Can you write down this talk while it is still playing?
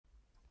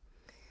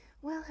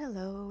Well,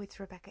 hello, it's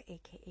Rebecca,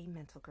 aka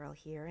Mental Girl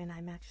here, and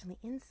I'm actually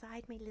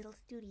inside my little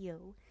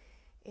studio.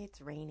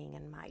 It's raining,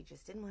 and I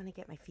just didn't want to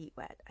get my feet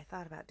wet. I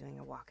thought about doing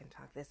a walk and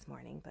talk this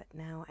morning, but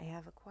now I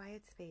have a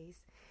quiet space,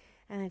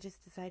 and I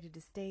just decided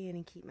to stay in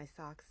and keep my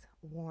socks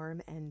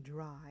warm and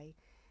dry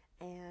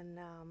and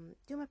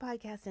do my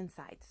podcast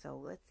inside. So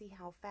let's see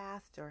how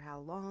fast or how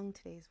long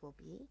today's will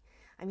be.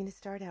 I'm going to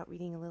start out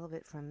reading a little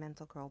bit from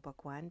Mental Girl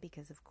Book 1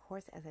 because, of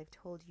course, as I've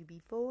told you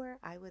before,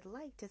 I would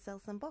like to sell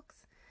some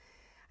books.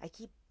 I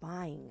keep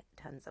buying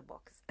tons of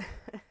books.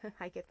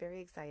 I get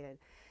very excited.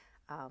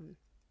 Um,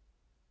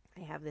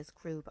 I have this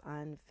group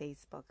on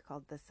Facebook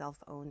called the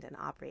Self-Owned and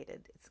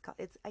Operated.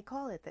 I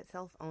call it the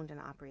Self-Owned and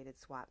Operated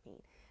Swap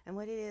Meet. And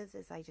what it is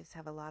I just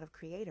have a lot of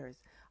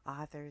creators,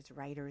 authors,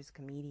 writers,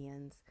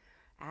 comedians,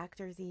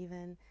 actors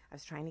even. I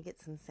was trying to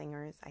get some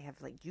singers. I have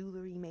like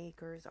jewelry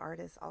makers,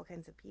 artists, all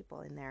kinds of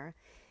people in there.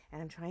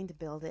 And I'm trying to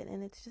build it.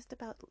 And it's just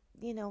about,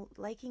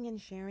 liking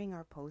and sharing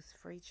our posts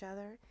for each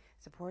other,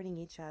 supporting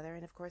each other.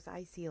 And of course,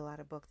 I see a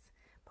lot of books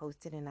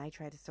posted and I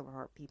try to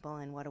support people.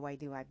 And what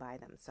do? I buy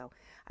them. So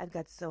I've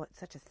got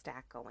such a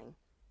stack going.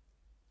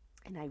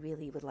 And I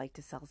really would like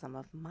to sell some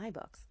of my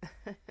books.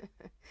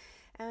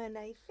 And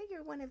I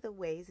figure one of the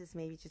ways is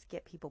maybe just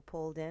get people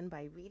pulled in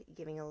by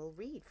giving a little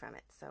read from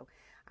it. So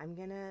I'm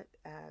going to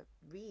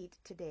read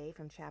today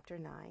from chapter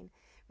 9,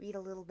 read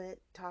a little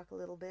bit, talk a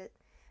little bit,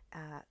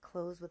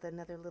 close with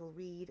another little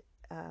read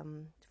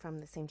from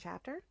the same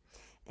chapter,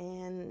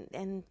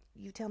 and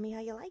you tell me how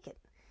you like it.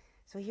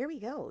 So here we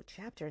go,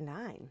 chapter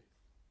 9.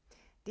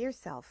 Dear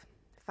self,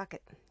 fuck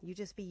it, you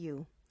just be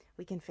you.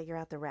 We can figure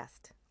out the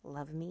rest.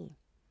 Love me.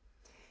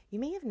 You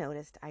may have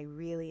noticed I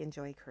really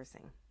enjoy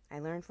cursing. I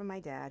learned from my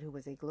dad, who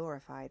was a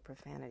glorified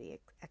profanity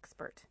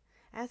expert.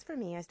 As for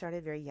me, I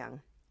started very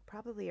young,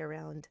 probably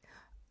around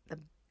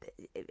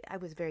I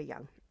was very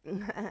young.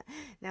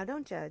 Now,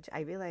 don't judge. I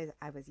realize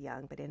I was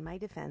young, but in my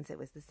defense, it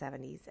was the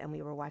 70s, and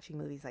we were watching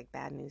movies like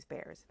Bad News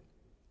Bears.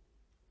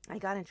 I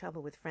got in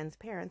trouble with friends'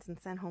 parents and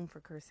sent home for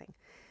cursing.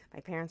 My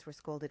parents were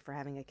scolded for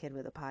having a kid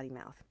with a potty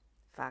mouth.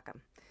 Fuck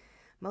 'em.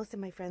 Most of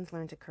my friends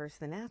learned to curse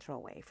the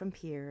natural way, from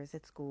peers,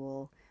 at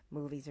school,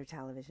 movies, or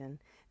television.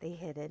 They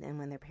hid it, and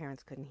when their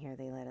parents couldn't hear,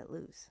 they let it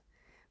loose.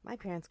 My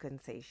parents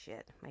couldn't say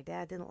shit. My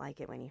dad didn't like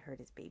it when he heard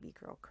his baby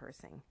girl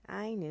cursing.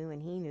 I knew,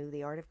 and he knew,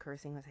 the art of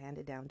cursing was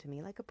handed down to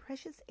me like a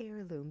precious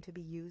heirloom to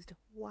be used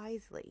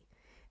wisely.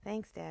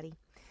 Thanks, Daddy.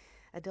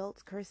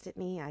 Adults cursed at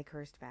me, I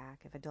cursed back.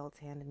 If adults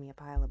handed me a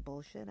pile of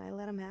bullshit, I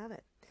let them have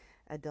it.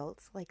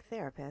 Adults, like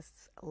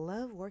therapists,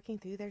 love working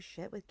through their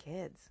shit with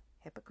kids.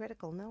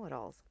 Hypocritical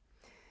know-it-alls.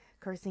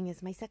 Cursing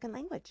is my second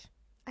language.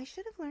 I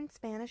should have learned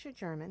Spanish or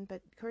German,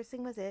 but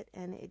cursing was it,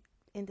 and it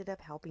ended up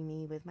helping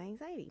me with my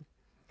anxiety.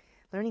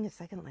 Learning a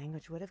second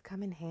language would have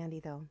come in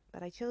handy, though,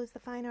 but I chose the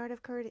fine art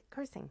of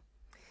cursing.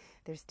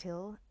 There's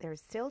still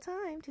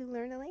time to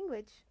learn a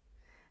language.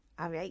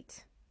 All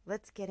right,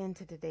 let's get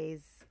into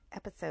today's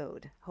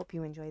episode. Hope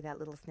you enjoy that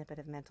little snippet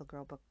of Mental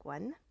Girl Book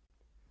 1.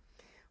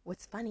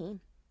 What's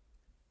funny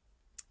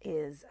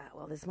is,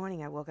 this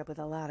morning I woke up with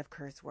a lot of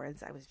curse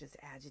words. I was just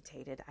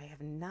agitated. I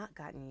have not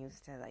gotten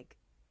used to,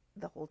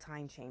 the whole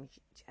time change,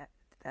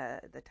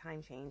 the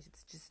time change.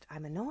 It's just,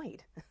 I'm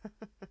annoyed.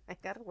 I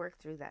got to work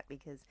through that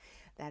because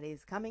that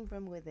is coming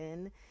from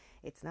within.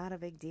 It's not a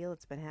big deal.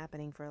 It's been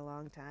happening for a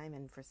long time,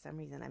 and for some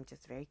reason I'm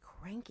just very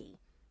cranky.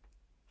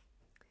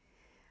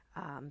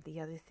 The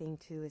other thing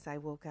too is I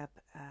woke up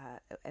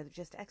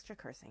just extra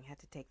cursing. Had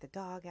to take the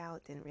dog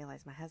out. Didn't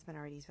realize my husband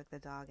already took the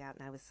dog out,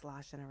 and I was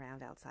sloshing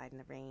around outside in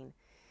the rain.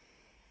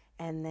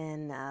 And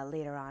then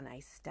later on, I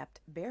stepped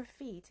bare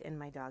feet in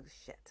my dog's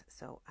shit.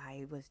 So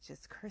I was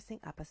just cursing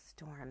up a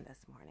storm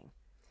this morning.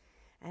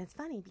 And it's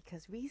funny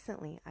because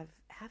recently I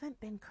haven't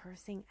been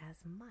cursing as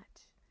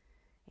much.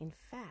 In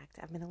fact,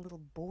 I've been a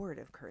little bored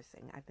of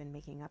cursing. I've been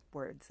making up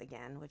words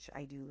again, which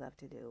I do love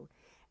to do.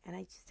 And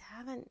it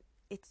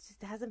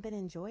just hasn't been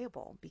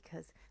enjoyable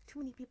because too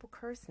many people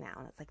curse now.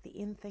 And it's like the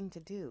in thing to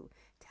do.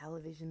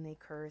 Television, they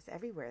curse.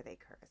 Everywhere they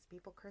curse.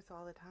 People curse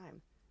all the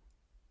time.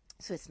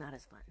 So it's not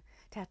as fun.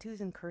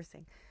 Tattoos and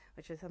cursing,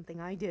 which is something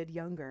I did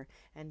younger,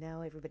 and now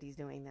everybody's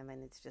doing them,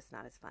 and it's just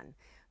not as fun.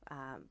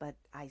 But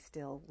I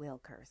still will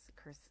curse.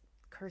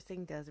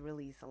 Cursing does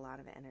release a lot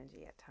of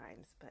energy at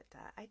times, but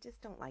I just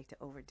don't like to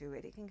overdo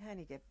it. It can kind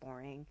of get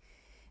boring,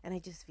 and I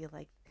just feel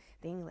like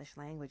the English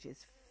language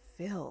is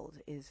filled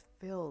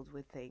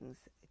with things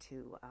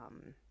to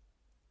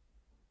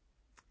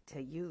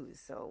use,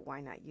 so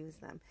why not use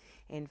them?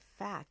 In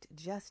fact,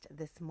 just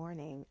this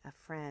morning, a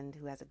friend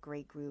who has a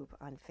great group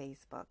on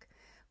Facebook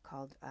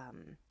called,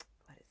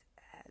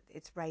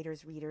 it's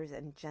Writers, Readers,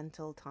 and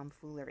Gentle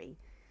Tomfoolery.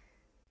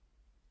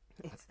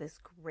 It's this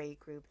great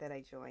group that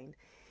I joined,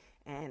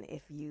 and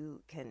if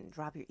you can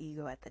drop your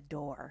ego at the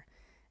door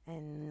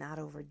and not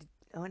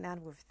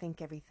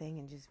overthink everything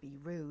and just be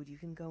rude, you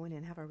can go in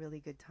and have a really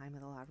good time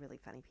with a lot of really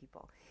funny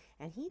people.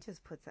 And he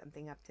just put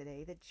something up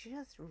today that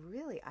just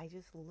really, I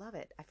just love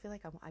it. I feel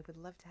like I would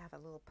love to have a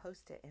little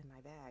post-it in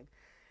my bag.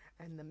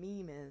 And the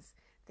meme is,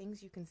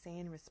 things you can say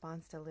in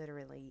response to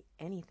literally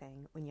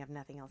anything when you have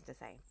nothing else to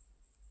say.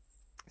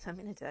 So I'm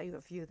going to tell you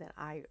a few that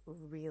I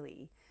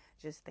really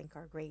just think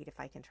are great if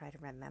I can try to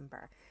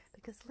remember.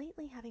 Because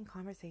lately having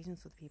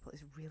conversations with people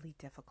is really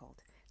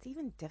difficult. It's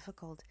even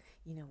difficult,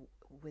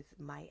 with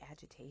my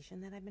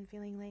agitation that I've been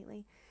feeling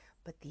lately.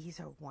 But these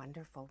are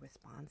wonderful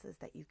responses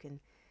that you can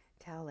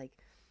tell. Like,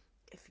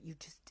 if you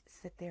just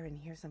sit there and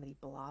hear somebody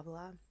blah,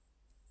 blah.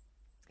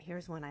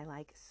 Here's one I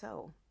like.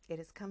 So, it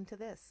has come to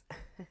this.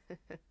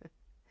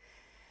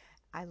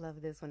 I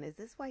love this one. Is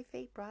this why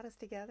fate brought us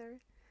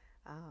together?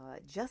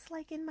 Just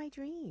like in my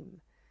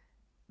dream,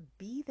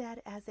 be that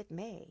as it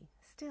may,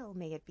 still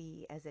may it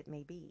be as it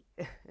may be.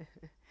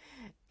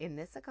 In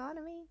this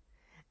economy,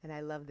 and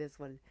I love this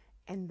one.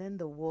 And then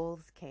the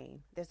wolves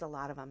came. There's a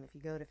lot of them.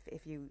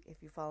 If you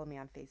follow me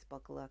on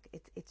Facebook, look,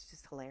 it's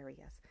just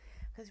hilarious.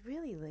 Because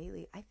really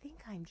lately, I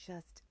think I'm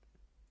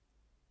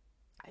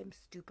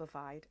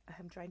stupefied.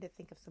 I'm trying to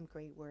think of some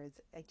great words.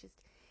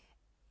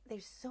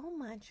 There's so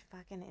much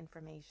fucking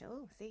information.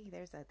 Oh, see,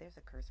 there's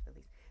a curse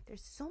release.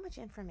 There's so much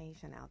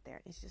information out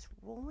there. It's just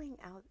rolling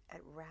out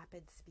at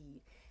rapid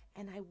speed.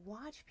 And I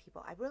watch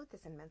people. I wrote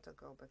this in Mental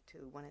Girl book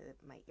too. One of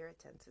my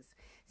irritants is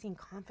seeing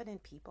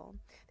confident people.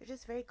 They're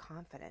just very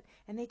confident,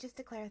 and they just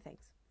declare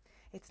things.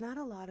 It's not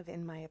a lot of,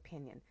 in my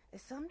opinion.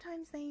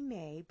 Sometimes they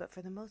may, but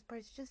for the most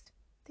part, it's just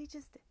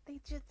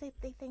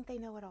they think they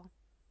know it all,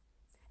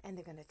 and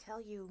they're going to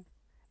tell you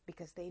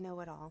because they know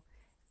it all.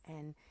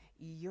 And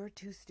you're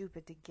too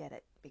stupid to get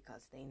it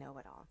because they know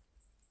it all.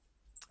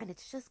 And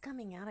it's just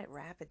coming out at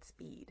rapid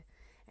speed.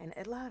 And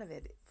a lot of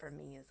it for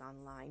me is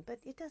online, but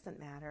it doesn't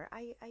matter.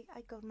 I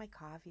go to my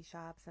coffee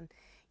shops, and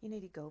you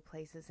need to go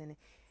places, and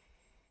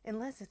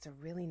unless it's a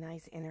really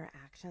nice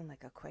interaction,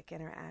 like a quick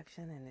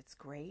interaction, and it's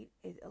great,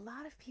 a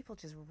lot of people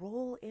just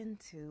roll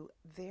into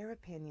their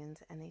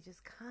opinions, and they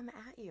just come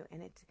at you,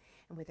 and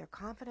with their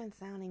confident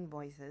sounding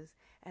voices,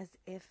 as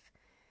if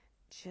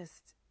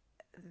just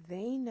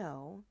they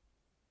know,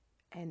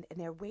 and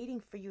they're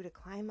waiting for you to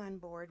climb on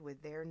board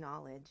with their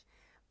knowledge.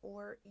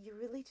 Or you're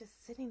really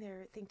just sitting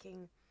there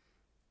thinking,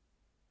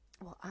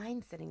 well,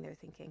 I'm sitting there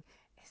thinking,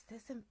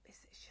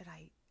 should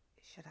I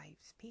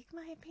speak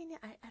my opinion?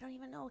 I don't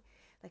even know.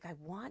 Like, I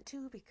want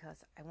to, because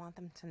I want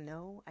them to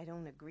know I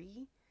don't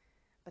agree.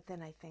 But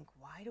then I think,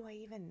 why do I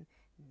even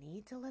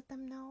need to let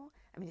them know?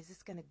 I mean, is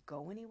this going to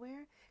go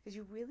anywhere? Because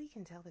you really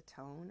can tell the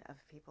tone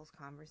of people's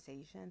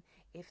conversation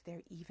if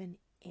they're even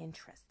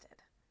interested.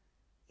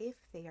 If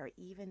they are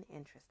even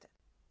interested.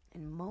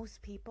 And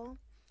most people,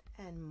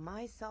 and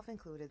myself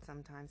included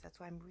sometimes, that's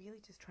why I'm really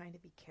just trying to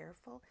be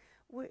careful.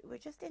 We're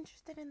just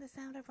interested in the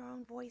sound of our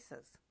own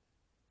voices.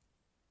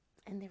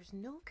 And there's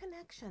no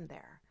connection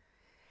there.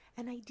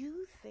 And I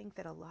do think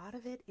that a lot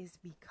of it is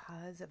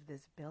because of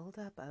this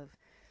buildup of,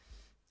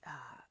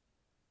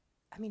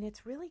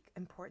 it's really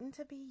important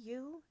to be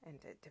you and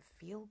to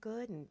feel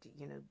good and,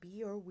 be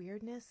your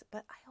weirdness.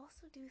 But I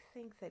also do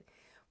think that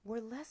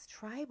we're less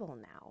tribal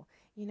now.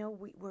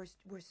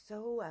 We're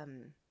so...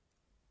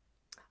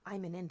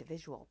 I'm an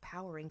individual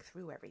powering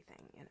through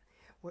everything.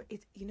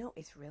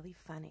 It's really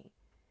funny.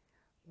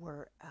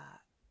 We're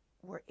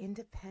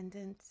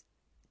independent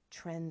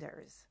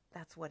trenders.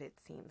 That's what it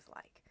seems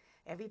like.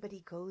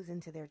 Everybody goes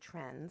into their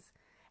trends,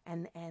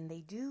 and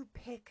they do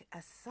pick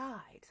a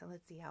side. So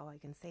let's see how I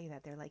can say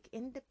that. They're like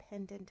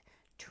independent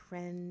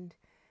trend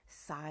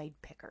side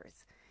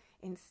pickers.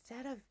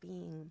 Instead of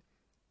being,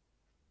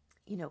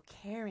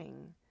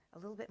 caring, a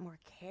little bit more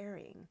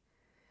caring.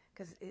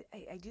 Because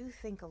I do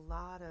think a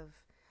lot of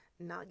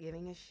not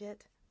giving a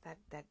shit,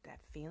 that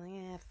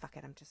feeling, fuck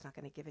it, I'm just not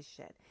going to give a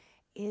shit,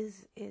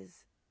 it's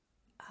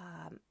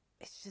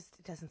just,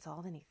 it doesn't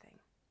solve anything.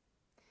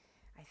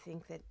 I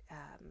think that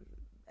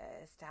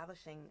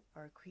establishing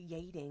or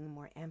creating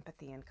more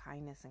empathy and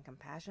kindness and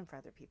compassion for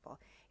other people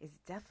is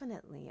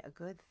definitely a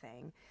good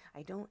thing.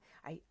 I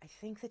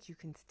think that you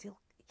can still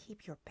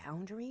keep your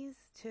boundaries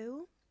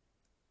too,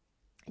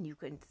 and you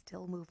can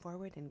still move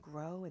forward and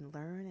grow and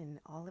learn and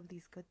all of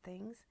these good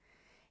things.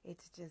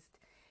 It's just,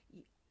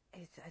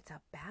 it's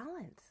a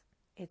balance.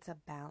 It's a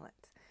balance.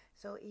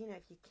 So,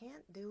 if you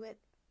can't do it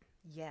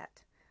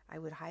yet, I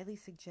would highly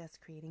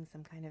suggest creating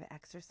some kind of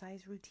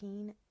exercise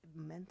routine,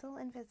 mental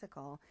and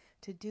physical,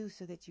 to do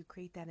so that you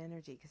create that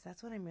energy. Because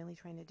that's what I'm really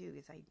trying to do.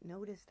 Is I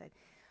notice that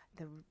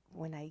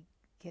when I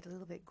get a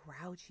little bit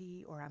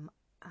grouchy, or I'm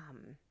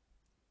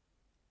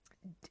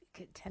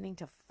tending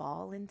to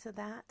fall into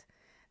that,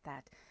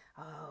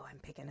 oh, I'm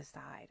picking a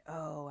side.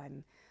 Oh,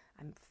 I'm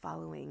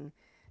following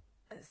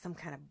some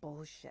kind of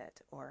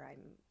bullshit, or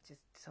I'm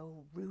just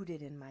so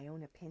rooted in my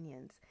own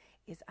opinions,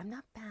 is I'm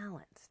not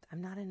balanced.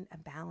 I'm not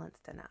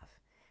balanced enough.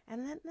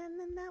 And then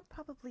that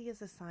probably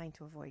is a sign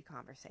to avoid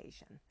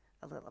conversation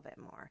a little bit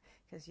more,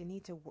 because you'll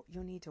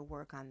need to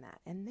work on that.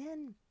 And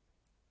then,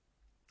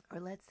 or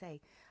let's say,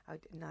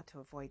 not to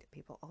avoid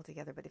people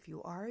altogether, but if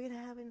you are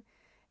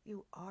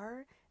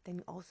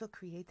then also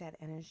create that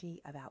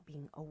energy about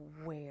being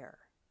aware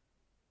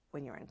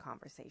when you're in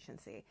conversation.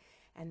 See,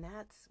 and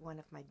that's one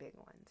of my big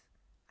ones.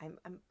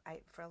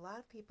 For a lot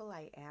of people,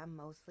 I am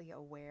mostly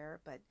aware,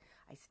 but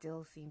I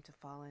still seem to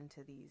fall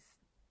into these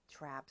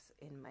traps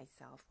in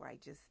myself where I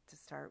just to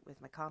start with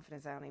my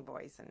confident sounding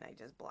voice and I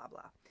just blah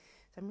blah.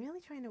 So I'm really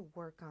trying to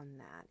work on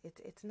that.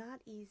 It's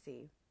not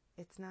easy.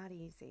 It's not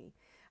easy.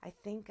 I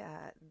think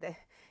a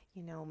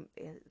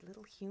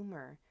little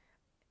humor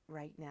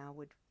right now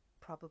would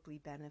probably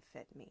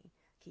benefit me,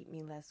 keep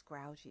me less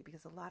grouchy,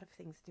 because a lot of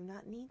things do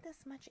not need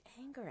this much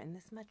anger and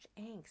this much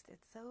angst.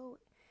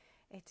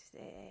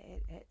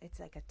 It's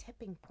like a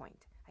tipping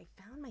point. I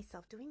found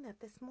myself doing that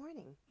this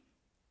morning.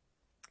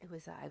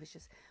 I was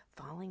just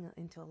falling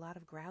into a lot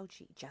of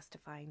grouchy,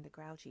 justifying the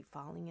grouchy,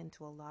 falling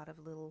into a lot of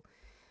little,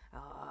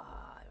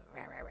 rah,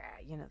 rah, rah,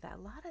 that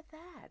a lot of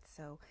that.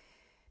 So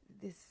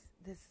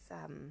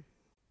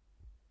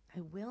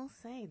I will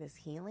say this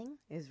healing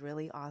is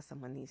really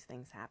awesome when these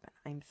things happen.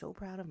 I'm so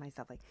proud of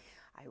myself. Like,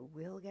 I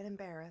will get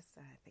embarrassed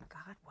and I think,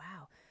 God,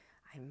 wow,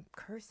 I'm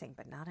cursing,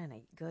 but not in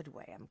a good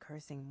way. I'm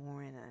cursing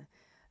more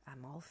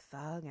I'm all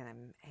thug and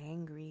I'm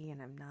angry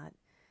and I'm not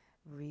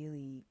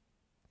really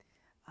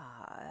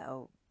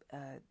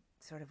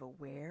sort of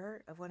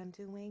aware of what I'm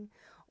doing,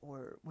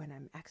 or when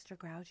I'm extra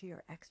grouchy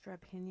or extra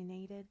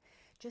opinionated,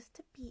 just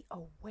to be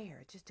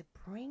aware, just to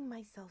bring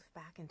myself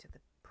back into the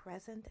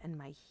present and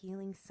my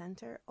healing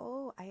center.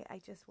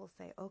 I just will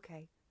say,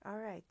 okay, all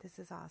right, this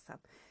is awesome.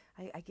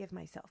 I give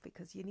myself,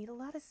 because you need a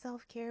lot of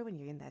self-care when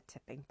you're in that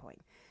tipping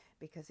point,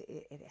 because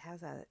it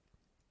has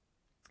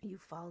you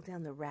fall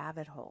down the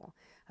rabbit hole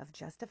of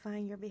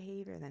justifying your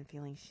behavior, then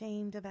feeling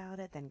shamed about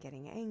it, then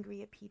getting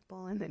angry at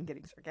people, and then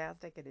getting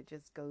sarcastic, and it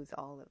just goes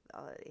so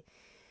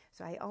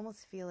I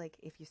almost feel like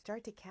if you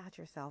start to catch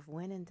yourself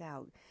when in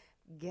doubt,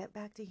 get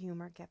back to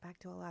humor, get back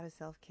to a lot of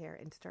self-care,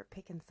 and start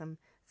picking some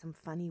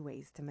funny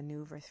ways to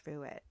maneuver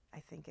through it. I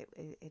think it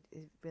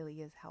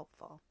really is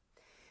helpful.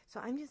 So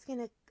I'm just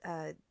going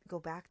to go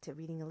back to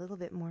reading a little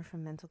bit more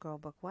from Mental Girl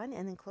Book 1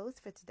 and then close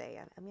for today.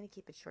 I'm going to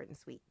keep it short and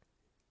sweet.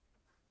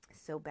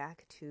 So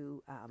back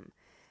to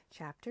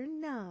chapter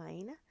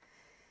 9.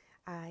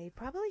 I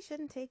probably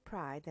shouldn't take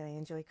pride that I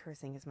enjoy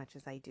cursing as much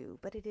as I do,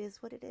 but it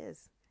is what it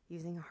is.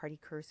 Using a hearty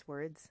curse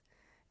word.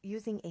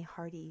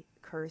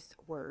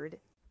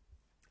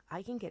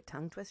 I can get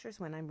tongue twisters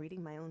when I'm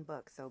reading my own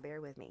book, so bear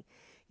with me.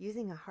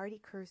 Using a hearty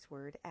curse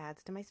word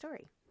adds to my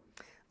story.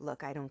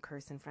 Look, I don't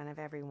curse in front of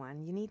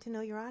everyone. You need to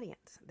know your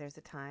audience. There's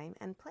a time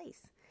and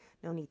place.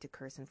 No need to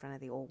curse in front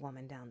of the old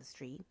woman down the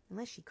street,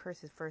 unless she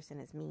curses first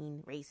and is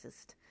mean,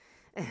 racist,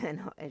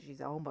 and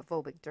she's a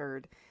homophobic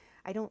turd.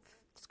 I don't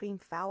scream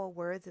foul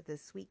words at the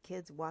sweet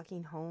kids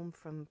walking home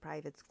from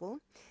private school,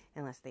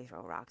 unless they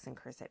throw rocks and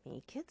curse at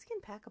me. Kids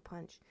can pack a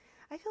punch.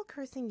 I feel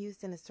cursing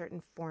used in a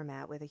certain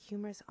format with a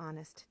humorous,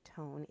 honest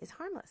tone is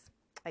harmless.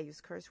 I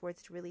use curse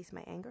words to release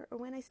my anger, or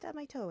when I stub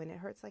my toe and it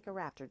hurts like a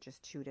raptor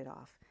just chewed it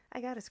off. I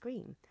gotta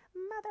scream,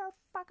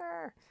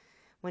 motherfucker!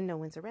 When no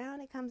one's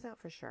around, it comes out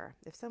for sure.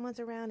 If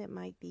someone's around, it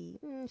might be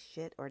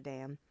shit or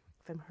damn.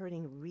 If I'm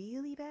hurting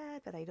really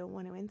bad, but I don't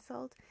want to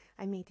insult,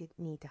 I may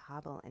need to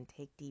hobble and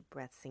take deep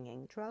breaths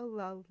singing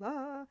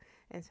tra-la-la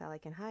until I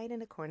can hide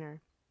in a corner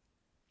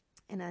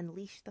and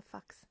unleash the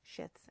fucks,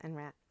 shits, and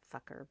rat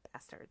fucker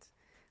bastards.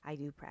 I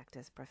do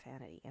practice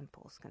profanity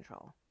impulse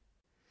control.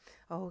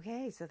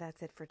 Okay, so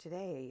that's it for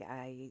today.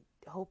 I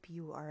hope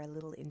you are a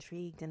little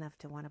intrigued enough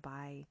to want to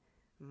buy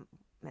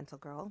Mental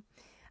Girl.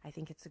 I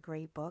think it's a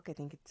great book. I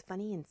think it's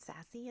funny and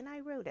sassy, and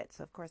I wrote it.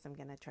 So, of course, I'm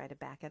going to try to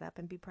back it up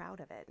and be proud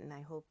of it. And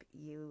I hope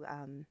you,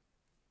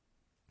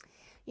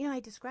 I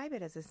describe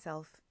it as a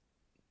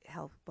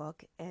self-help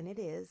book, and it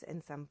is in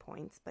some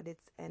points, but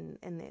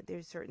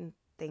there's certain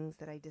things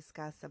that I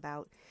discuss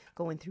about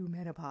going through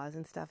menopause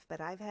and stuff.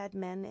 But I've had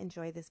men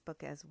enjoy this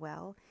book as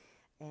well,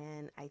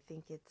 and I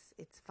think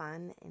it's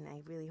fun, and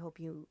I really hope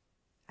you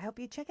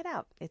check it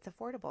out. It's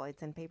affordable.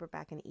 It's in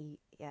paperback and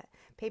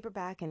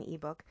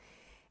ebook.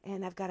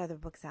 And I've got other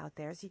books out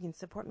there. So you can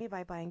support me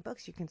by buying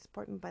books. You can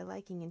support me by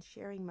liking and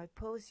sharing my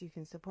posts. You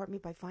can support me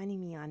by finding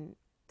me on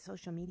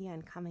social media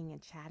and coming and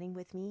chatting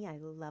with me. I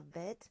love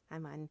it.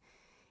 I'm on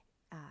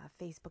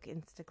Facebook,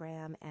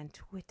 Instagram, and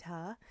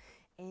Twitter.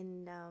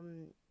 And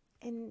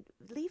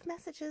leave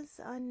messages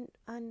on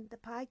the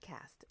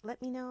podcast.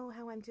 Let me know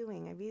how I'm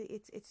doing.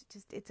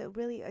 It's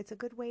a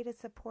good way to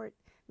support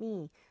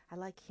me. I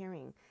like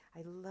hearing.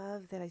 I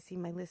love that I see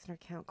my listener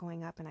count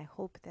going up, and I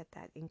hope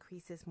that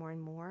increases more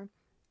and more.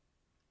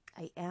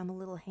 I am a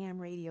little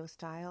ham radio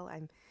style.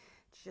 I'm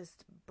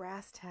just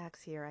brass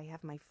tacks here. I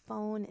have my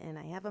phone and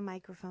I have a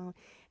microphone,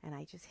 and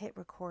I just hit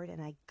record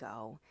and I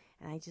go,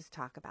 and I just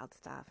talk about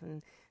stuff.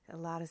 And a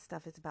lot of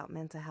stuff is about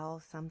mental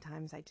health.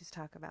 Sometimes I just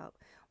talk about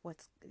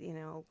what's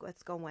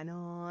going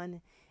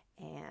on,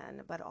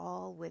 but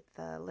all with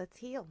let's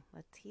heal,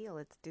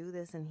 let's do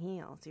this and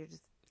heal. So you're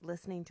just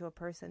listening to a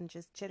person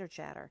just chitter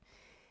chatter,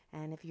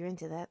 and if you're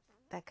into that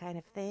kind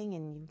of thing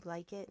and you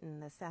like it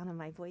and the sound of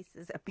my voice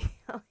is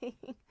appealing,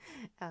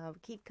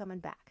 keep coming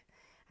back.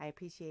 I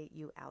appreciate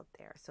you out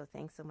there. So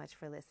thanks so much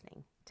for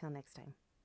listening. Till next time.